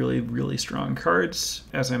really, really, really strong cards.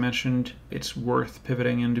 As I mentioned, it's worth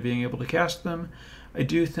pivoting into being able to cast them. I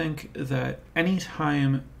do think that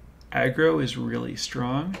anytime aggro is really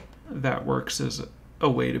strong, that works as a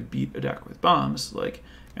way to beat a deck with bombs.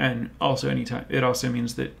 And also anytime, it also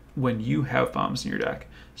means that when you have bombs in your deck,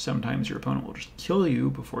 sometimes your opponent will just kill you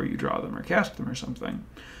before you draw them or cast them or something.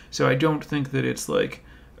 So I don't think that it's like,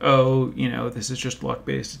 oh, this is just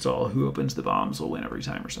luck-based, it's all who opens the bombs will win every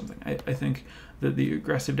time or something. I think that the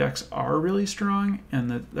aggressive decks are really strong,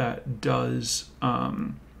 and that does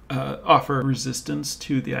offer resistance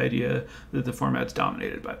to the idea that the format's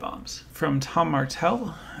dominated by bombs. From Tom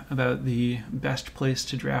Martell about the best place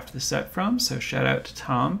to draft the set from, so shout out to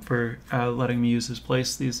Tom for letting me use his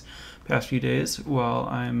place these past few days while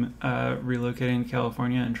I'm relocating to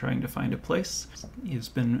California and trying to find a place. He's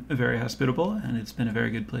been very hospitable, and it's been a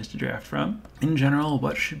very good place to draft from. In general,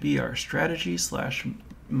 what should be our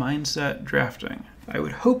strategy/mindset drafting? I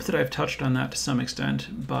would hope that I've touched on that to some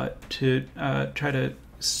extent, but to try to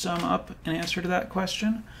sum up an answer to that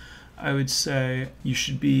question, I would say you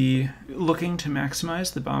should be looking to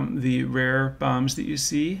maximize the rare bombs that you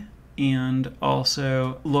see, and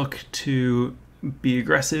also look to be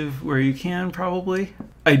aggressive where you can, probably.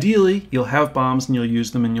 Ideally, you'll have bombs and you'll use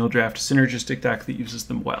them, and you'll draft a synergistic deck that uses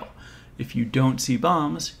them well. If you don't see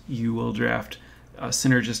bombs, you will draft a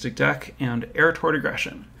synergistic deck, and Air Toward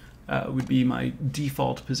Aggression would be my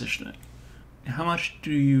default positioning. How much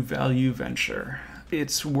do you value Venture?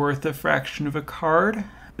 It's worth a fraction of a card.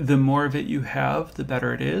 The more of it you have, the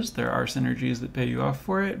better it is. There are synergies that pay you off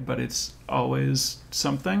for it, but it's always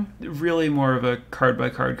something. Really more of a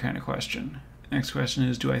card-by-card kind of question. Next question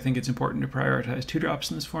is, do I think it's important to prioritize 2-drops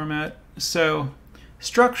in this format? So,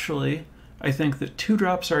 structurally, I think that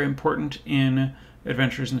 2-drops are important in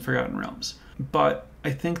Adventures in the Forgotten Realms. But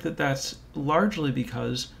I think that that's largely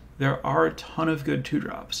because there are a ton of good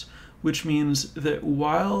 2-drops, which means that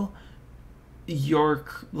while your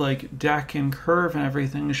deck and curve and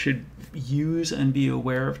everything should use and be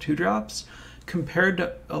aware of 2-drops, compared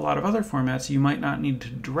to a lot of other formats, you might not need to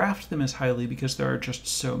draft them as highly because there are just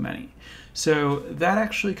so many. So that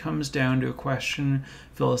actually comes down to a question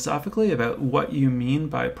philosophically about what you mean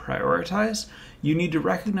by prioritize. You need to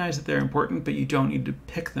recognize that they're important, but you don't need to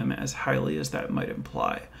pick them as highly as that might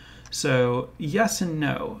imply. So yes and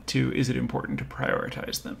no to, is it important to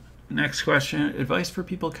prioritize them? Next question, advice for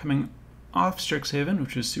people coming off Strixhaven,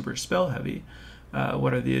 which is super spell heavy.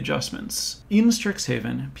 What are the adjustments? In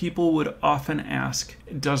Strixhaven, people would often ask,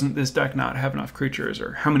 doesn't this deck not have enough creatures?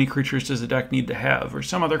 Or how many creatures does the deck need to have? Or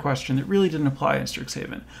some other question that really didn't apply in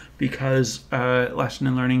Strixhaven, because Lesson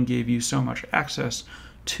in Learning gave you so much access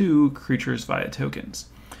to creatures via tokens.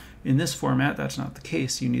 In this format, that's not the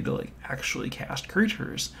case. You need to actually cast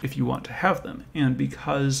creatures if you want to have them. And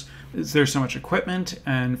because there's so much equipment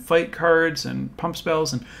and fight cards and pump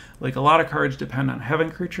spells, and a lot of cards depend on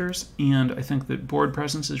having creatures, and I think that board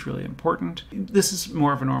presence is really important. This is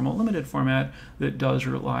more of a normal limited format that does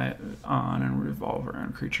rely on and revolve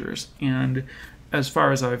around creatures. And as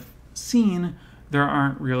far as I've seen, there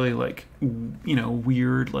aren't really like, you know,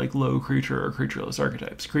 weird like low creature or creatureless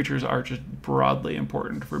archetypes. Creatures are just broadly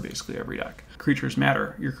important for basically every deck. Creatures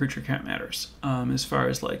matter. Your creature count matters. As far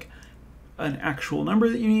as like an actual number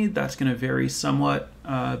that you need, that's going to vary somewhat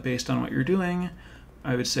based on what you're doing.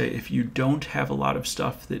 I would say if you don't have a lot of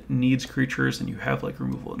stuff that needs creatures and you have like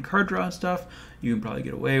removal and card draw and stuff, you can probably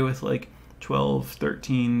get away with like 12,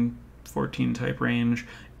 13, 14 type range.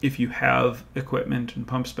 If you have equipment and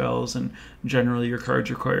pump spells and generally your cards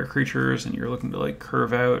require creatures and you're looking to like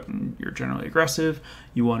curve out and you're generally aggressive,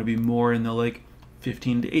 you want to be more in the like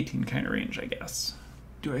 15 to 18 kind of range, I guess.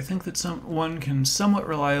 Do I think that one can somewhat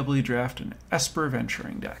reliably draft an Esper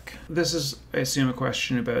Venturing deck? This is, I assume, a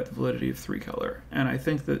question about the validity of 3-color, and I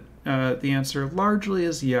think that the answer largely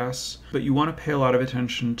is yes, but you want to pay a lot of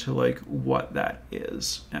attention to like what that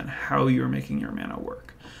is and how you're making your mana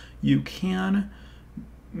work. You can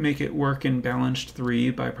make it work in balanced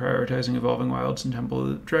 3 by prioritizing Evolving Wilds and Temple of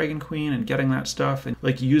the Dragon Queen and getting that stuff, and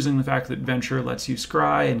like using the fact that Venture lets you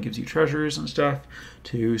scry and gives you treasures and stuff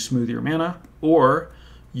to smooth your mana, or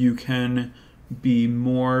you can be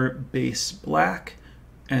more base black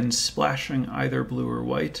and splashing either blue or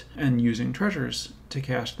white and using treasures to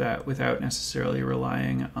cast that without necessarily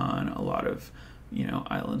relying on a lot of, you know,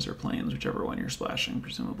 islands or plains, whichever one you're splashing,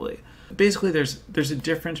 presumably. Basically, there's a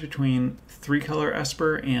difference between 3-color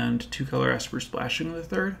Esper and 2-color Esper splashing the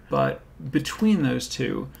third, but between those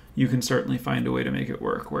two, you can certainly find a way to make it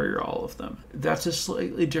work where you're all of them. That's a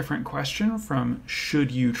slightly different question from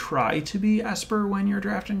should you try to be Esper when you're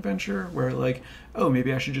drafting Venture, where like, oh,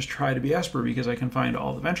 maybe I should just try to be Esper because I can find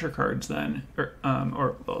all the Venture cards then,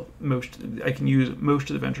 or well, I can use most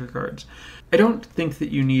of the Venture cards. I don't think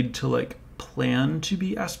that you need to like plan to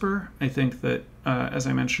be Esper. I think that, as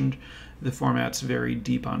I mentioned, the format's very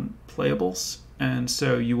deep on playables, and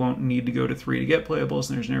so you won't need to go to 3 to get playables,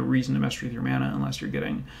 and there's no reason to mess with your mana unless you're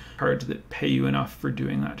getting cards that pay you enough for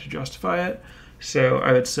doing that to justify it. So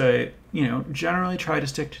I would say, you know, generally try to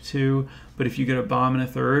stick to 2, but if you get a bomb in a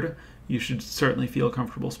third, you should certainly feel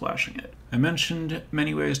comfortable splashing it. I mentioned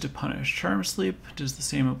many ways to punish Charm Sleep. Does the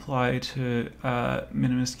same apply to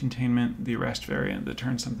Minimus Containment, the Arrest variant that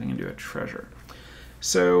turns something into a treasure?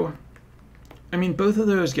 So, I mean, both of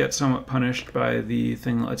those get somewhat punished by the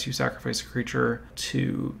thing that lets you sacrifice a creature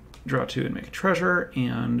to draw 2 and make a treasure,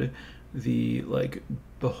 and the, like,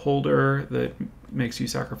 Beholder that makes you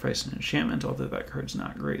sacrifice an enchantment, although that card's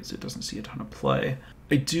not great, so it doesn't see a ton of play.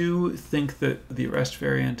 I do think that the Arrest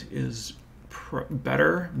variant is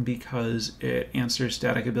better because it answers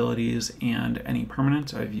static abilities and any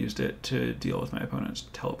permanent. I've used it to deal with my opponent's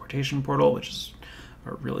teleportation portal, which is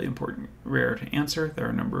a really important rare to answer. There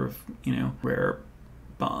are a number of, you know, rare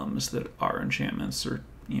bombs that are enchantments or,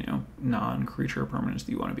 you know, non-creature permanents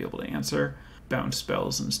that you want to be able to answer. Bounce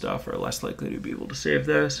spells and stuff are less likely to be able to save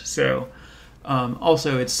those. So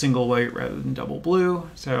also it's single white rather than double blue.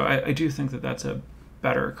 So I do think that that's a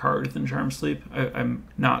better card than Charm Sleep. I'm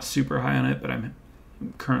not super high on it, but I'm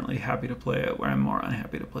currently happy to play it, where I'm more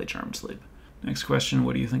unhappy to play Charm Sleep. Next question,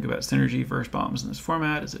 what do you think about synergy versus bombs in this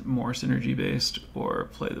format? Is it more synergy based or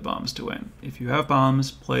play the bombs to win? If you have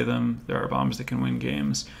bombs, play them. There are bombs that can win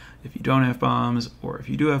games. If you don't have bombs, or if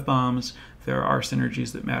you do have bombs, there are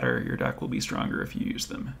synergies that matter. Your deck will be stronger if you use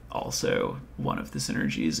them. Also, one of the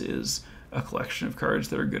synergies is a collection of cards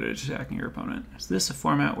that are good at attacking your opponent. Is this a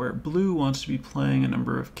format where blue wants to be playing a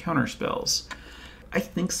number of counter spells? I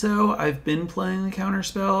think so. I've been playing the counter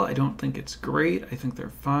spell. I don't think it's great. I think they're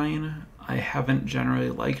fine. I haven't generally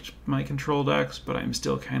liked my control decks, but I'm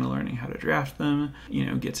still kind of learning how to draft them. You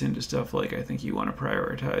know, gets into stuff like I think you want to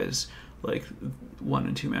prioritize like 1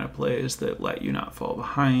 and 2 mana plays that let you not fall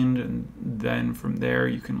behind, and then from there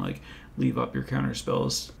you can like leave up your counter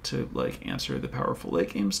spells to like answer the powerful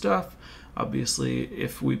late game stuff. Obviously,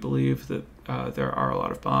 if we believe that there are a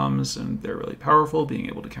lot of bombs and they're really powerful, being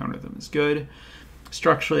able to counter them is good.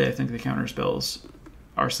 Structurally, I think the counter spells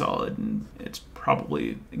are solid, and it's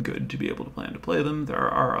probably good to be able to plan to play them. There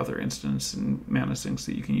are other instants and mana sinks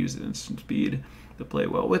that you can use at instant speed that play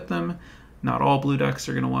well with them. Not all blue decks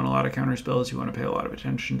are going to want a lot of counter spells. You want to pay a lot of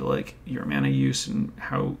attention to like your mana use and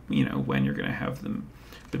how, you know, when you're going to have them,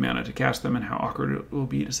 the mana to cast them, and how awkward it will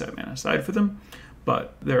be to set mana aside for them.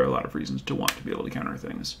 But there are a lot of reasons to want to be able to counter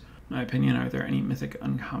things. In my opinion, are there any mythic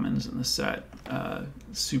uncommons in the set?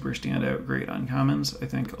 Super standout great uncommons. I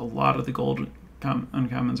think a lot of the gold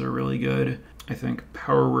uncommons are really good. I think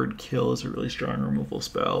Power Word Kill is a really strong removal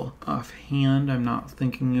spell. Offhand, I'm not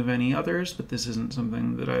thinking of any others, but this isn't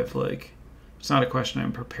something that I've like... It's not a question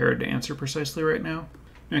I'm prepared to answer precisely right now.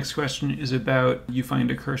 Next question is about you find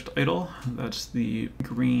a cursed idol. That's the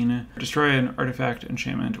green destroy an artifact,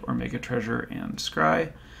 enchantment, or make a treasure and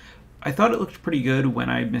scry. I thought it looked pretty good when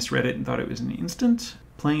I misread it and thought it was an instant.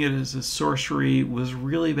 Playing it as a sorcery was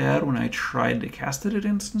really bad when I tried to cast it at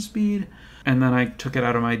instant speed, and then I took it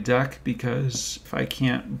out of my deck because if I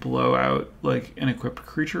can't blow out like an equipped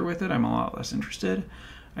creature with it, I'm a lot less interested.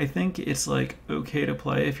 I think it's like okay to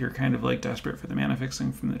play if you're kind of like desperate for the mana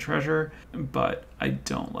fixing from the treasure, but I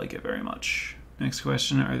don't like it very much. Next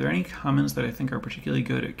question, are there any commons that I think are particularly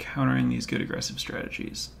good at countering these good aggressive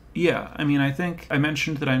strategies? Yeah, I mean, I think I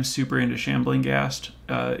mentioned that I'm super into Shambling Ghast.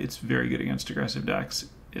 It's very good against aggressive decks,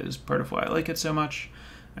 is part of why I like it so much.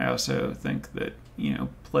 I also think that, you know,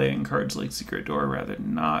 playing cards like Secret Door rather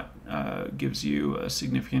than not gives you a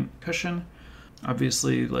significant cushion.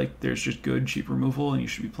 Obviously, like, there's just good, cheap removal, and you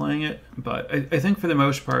should be playing it. But I think for the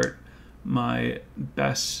most part, my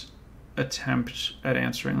best attempt at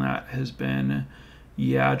answering that has been,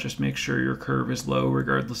 yeah, just make sure your curve is low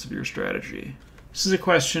regardless of your strategy. This is a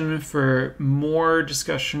question for more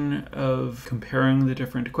discussion of comparing the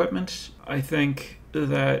different equipment. I think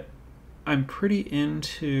that I'm pretty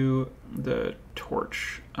into the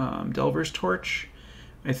Torch, Delver's Torch.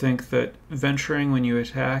 I think that venturing when you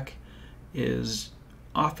attack is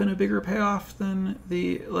often a bigger payoff than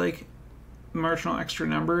the like marginal extra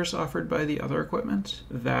numbers offered by the other equipment.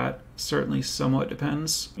 That certainly somewhat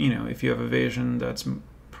depends. You know, if you have evasion, that's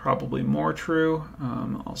probably more true.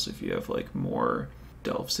 Also, if you have like more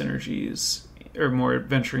delve synergies or more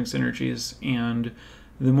venturing synergies, and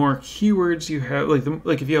the more keywords you have,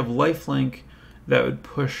 like if you have lifelink, that would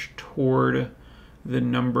push toward the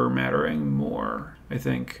number mattering more. I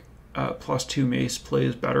think +2 mace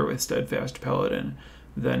plays better with Steadfast Paladin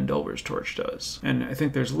than Delver's Torch does. And I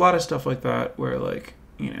think there's a lot of stuff like that where, like,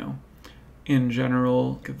 you know, in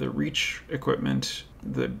general, the reach equipment,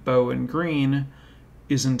 the bow and green,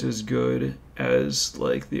 isn't as good as,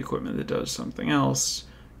 like, the equipment that does something else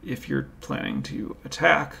if you're planning to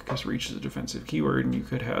attack, because reach is a defensive keyword and you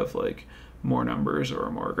could have, like, more numbers or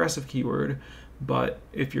a more aggressive keyword. But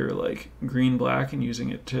if you're, like, green-black and using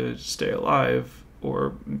it to stay alive,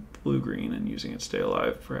 or blue-green and using it to stay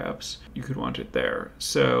alive, perhaps, you could want it there.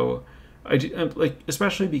 So, I do, like,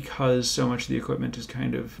 especially because so much of the equipment is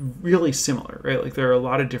kind of really similar, right? Like, there are a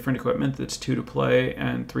lot of different equipment that's 2 to play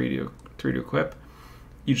and 3 to equip.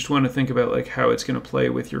 You just want to think about, like, how it's going to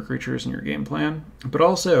play with your creatures and your game plan. But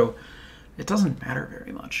also, it doesn't matter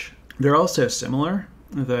very much. They're all so similar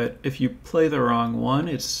that if you play the wrong one,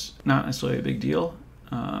 it's not necessarily a big deal.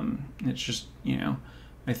 It's just, you know,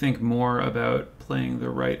 I think more about playing the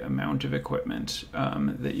right amount of equipment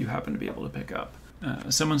that you happen to be able to pick up.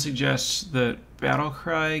 Someone suggests that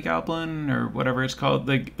Battlecry Goblin, or whatever it's called,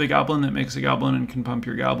 the goblin that makes a goblin and can pump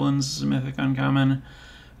your goblins, is a mythic uncommon.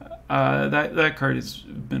 That card has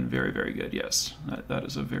been very, very good, yes. That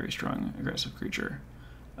is a very strong aggressive creature.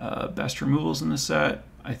 Best removals in the set,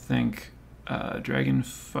 I think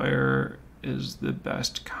Dragonfire is the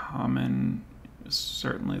best common,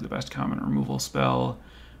 certainly the best common removal spell.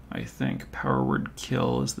 I think Power Word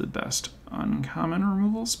Kill is the best uncommon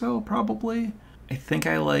removal spell, probably. I think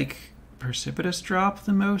I like Precipitous Drop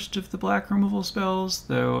the most of the black removal spells,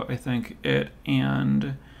 though I think it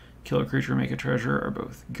and Kill a Creature, Make a Treasure are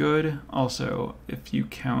both good. Also, if you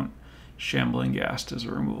count Shambling Ghast as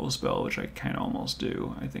a removal spell, which I kind of almost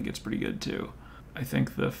do, I think it's pretty good too. I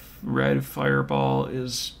think the red Fireball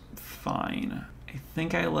is fine. I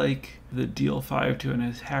think I like the deal 5 to an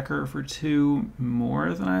attacker for 2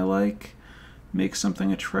 more than I like Make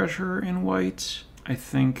Something a Treasure in white. I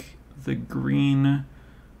think the green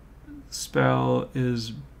spell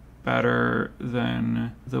is better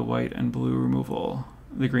than the white and blue removal.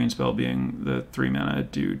 The green spell being the 3 mana,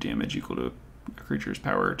 do damage equal to a creature's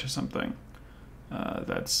power to something.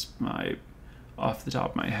 That's my, off the top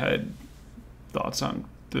of my head, thoughts on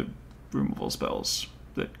the removal spells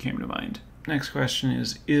that came to mind. Next question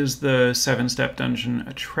is the 7-step dungeon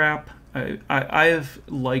a trap? I have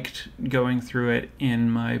liked going through it in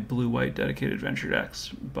my blue-white dedicated venture decks,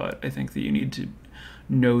 but I think that you need to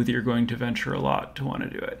know that you're going to venture a lot to want to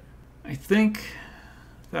do it. I think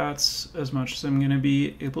that's as much as I'm going to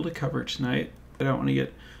be able to cover tonight. I don't want to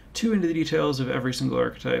get too into the details of every single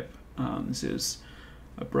archetype. This is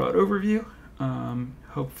a broad overview.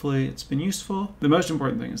 Hopefully it's been useful. The most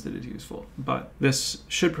important thing is that it's useful, but this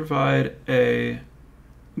should provide a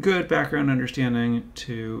good background understanding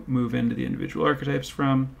to move into the individual archetypes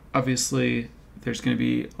from. Obviously, there's going to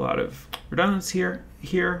be a lot of redundancy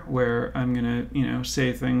here where I'm going to,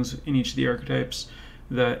 say things in each of the archetypes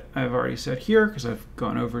that I've already said here because I've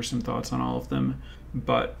gone over some thoughts on all of them.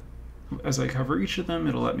 But as I cover each of them,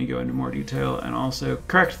 it'll let me go into more detail and also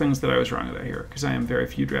correct things that I was wrong about here, because I am very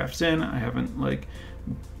few drafts in. I haven't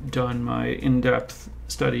done my in-depth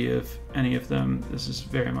study of any of them. This is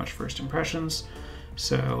very much first impressions.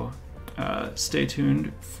 So stay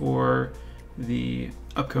tuned for the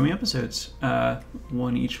upcoming episodes,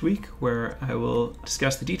 one each week, where I will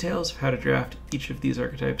discuss the details of how to draft each of these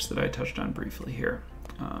archetypes that I touched on briefly here.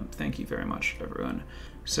 Thank you very much, everyone.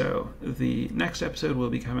 So the next episode will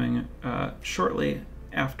be coming shortly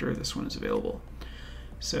after this one is available.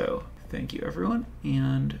 So thank you, everyone,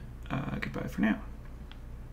 and goodbye for now.